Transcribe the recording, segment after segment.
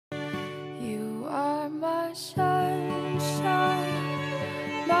are my sunshine,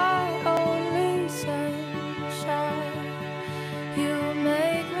 my only sunshine. You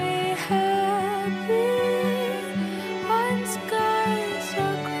make me happy when skies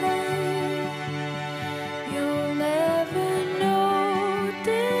are gray. You'll never know,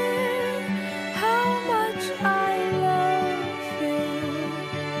 dear, how much I love you.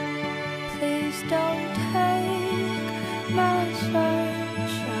 Please don't take my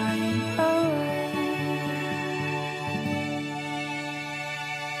sunshine away.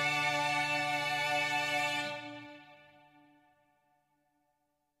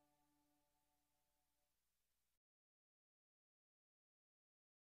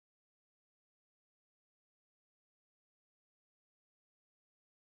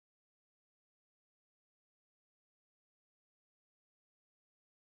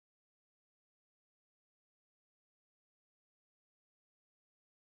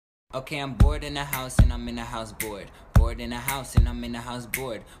 Okay, I'm bored in the house and I'm in the house bored. Bored in the house and I'm in the house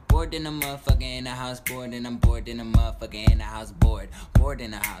bored. Bored in the motherfucker in the house bored, and I'm bored in the motherfucker in the house bored. Bored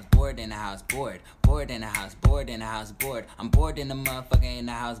in the house, bored in the house bored. Bored in the house, bored in the house bored. I'm bored in the motherfucker in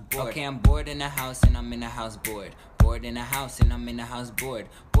the house bored. Okay, I'm bored in the house and I'm in the house bored. Bored in the house and I'm in the house bored.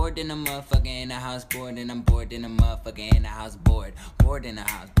 Bored in the motherfucker in the house bored, and I'm bored in the motherfucker in the house bored. Bored in the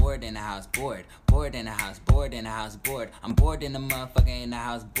house, bored in the house bored. Bored in the house, bored in the house bored. I'm bored in the motherfucker in the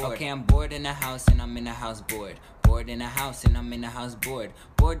house bored. Okay, I'm bored in the house and I'm in the house bored. Bored in the house and I'm in the house bored.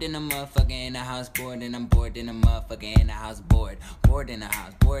 Bored in the motherfucker in the house bored, and I'm bored in the motherfucker in the house bored. Bored in the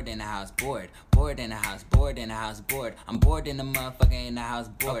house, bored in the house bored. Bored in the house, bored in the house bored. I'm bored in the motherfucker in the house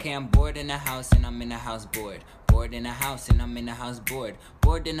bored. Okay, I'm bored in the house and I'm in the house bored. Bored in the house and I'm in the house bored.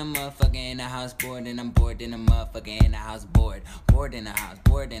 Bored in the motherfucker in the house bored, and I'm bored in the motherfucker in the house bored. Bored in the house,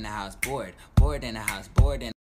 bored in the house bored. Bored in the house, bored in